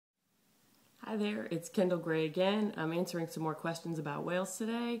Hi there, it's Kendall Gray again. I'm answering some more questions about whales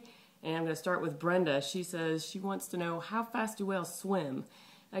today, and I'm going to start with Brenda. She says she wants to know, how fast do whales swim?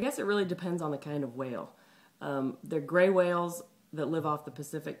 I guess it really depends on the kind of whale. The gray whales that live off the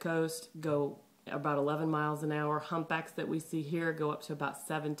Pacific coast go about 11 miles an hour. Humpbacks that we see here go up to about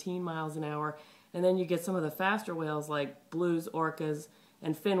 17 miles an hour. And then you get some of the faster whales like blues, orcas,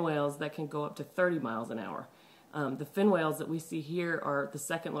 and fin whales that can go up to 30 miles an hour. The fin whales that we see here are the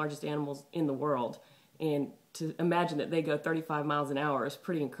second largest animals in the world, and to imagine that they go 35 miles an hour is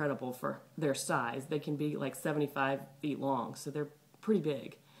pretty incredible for their size. They can be like 75 feet long, so they're pretty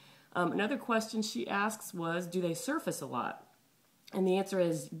big. Another question she asks was, do they surface a lot? And the answer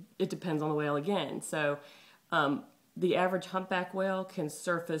is, it depends on the whale again. So the average humpback whale can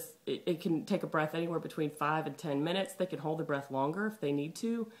surface, it can take a breath anywhere between 5 and 10 minutes. They can hold their breath longer if they need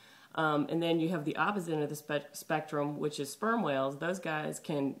to. And then you have the opposite end of the spectrum, which is sperm whales. Those guys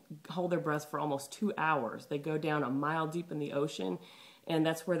can hold their breath for almost 2 hours. They go down a mile deep in the ocean, and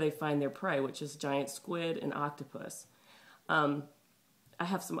that's where they find their prey, which is giant squid and octopus. I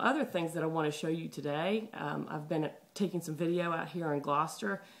have some other things that I want to show you today. I've been taking some video out here in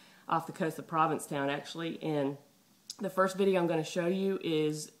Gloucester, off the coast of Provincetown actually, and the first video I'm going to show you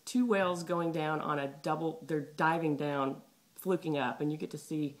is 2 whales going down on a double, they're diving down, fluking up, and you get to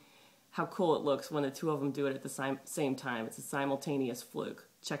see how cool it looks when the 2 of them do it at the same time. It's a simultaneous fluke.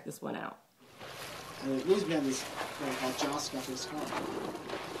 Check this one out. It needs to be on this called Joss got this car.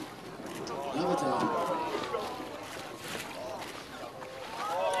 Love it though.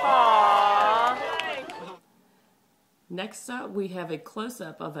 Next up, we have a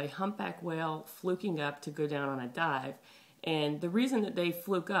close-up of a humpback whale fluking up to go down on a dive. And the reason that they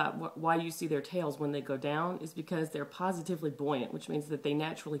fluke up, why you see their tails when they go down, is because they're positively buoyant, which means that they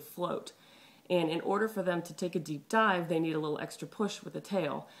naturally float. And in order for them to take a deep dive, they need a little extra push with the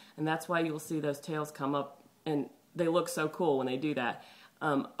tail. And that's why you'll see those tails come up, and they look so cool when they do that.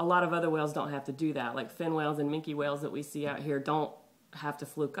 A lot of other whales don't have to do that, like fin whales and minke whales that we see out here don't have to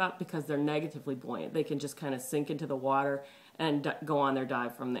fluke up because they're negatively buoyant. They can just kind of sink into the water and go on their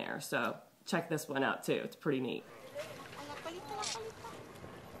dive from there. So check this one out too. It's pretty neat.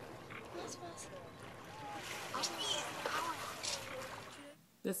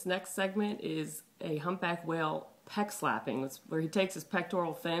 This next segment is a humpback whale peck slapping. It's where he takes his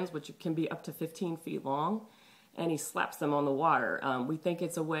pectoral fins, which can be up to 15 feet long, and he slaps them on the water. We think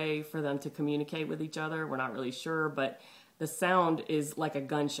it's a way for them to communicate with each other. We're not really sure, but the sound is like a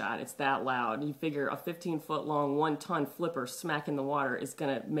gunshot. It's that loud. You figure a 15-foot long, 1-ton flipper smacking the water is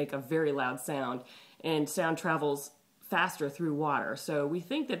going to make a very loud sound, and sound travels faster through water. So we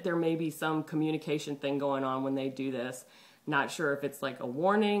think that there may be some communication thing going on when they do this. Not sure if it's like a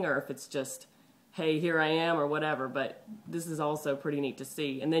warning or if it's just, hey, here I am or whatever, but this is also pretty neat to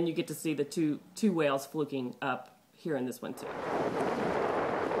see. And then you get to see the two whales fluking up here in this one too.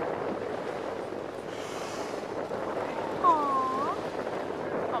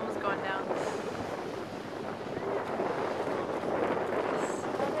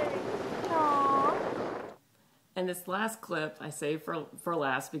 And this last clip I saved for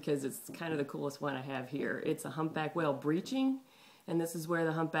last because it's kind of the coolest one I have here. It's a humpback whale breaching, and this is where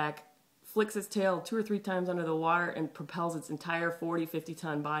the humpback flicks its tail 2 or 3 times under the water and propels its entire 40,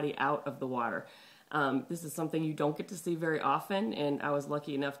 50-ton body out of the water. This is something you don't get to see very often, and I was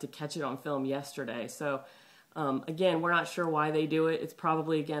lucky enough to catch it on film yesterday. So again, we're not sure why they do it. It's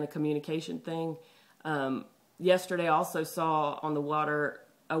probably, again, a communication thing. Yesterday I also saw on the water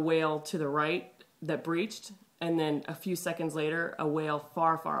a whale to the right that breached, and then a few seconds later, a whale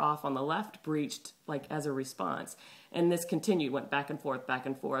far, far off on the left breached, like as a response. And this continued, went back and forth,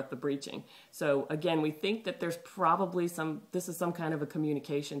 the breaching. So again, we think that there's probably this is some kind of a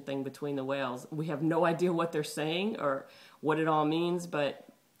communication thing between the whales. We have no idea what they're saying or what it all means, but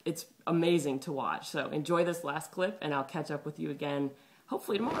it's amazing to watch. So enjoy this last clip, and I'll catch up with you again,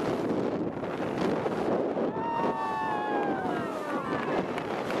 hopefully tomorrow.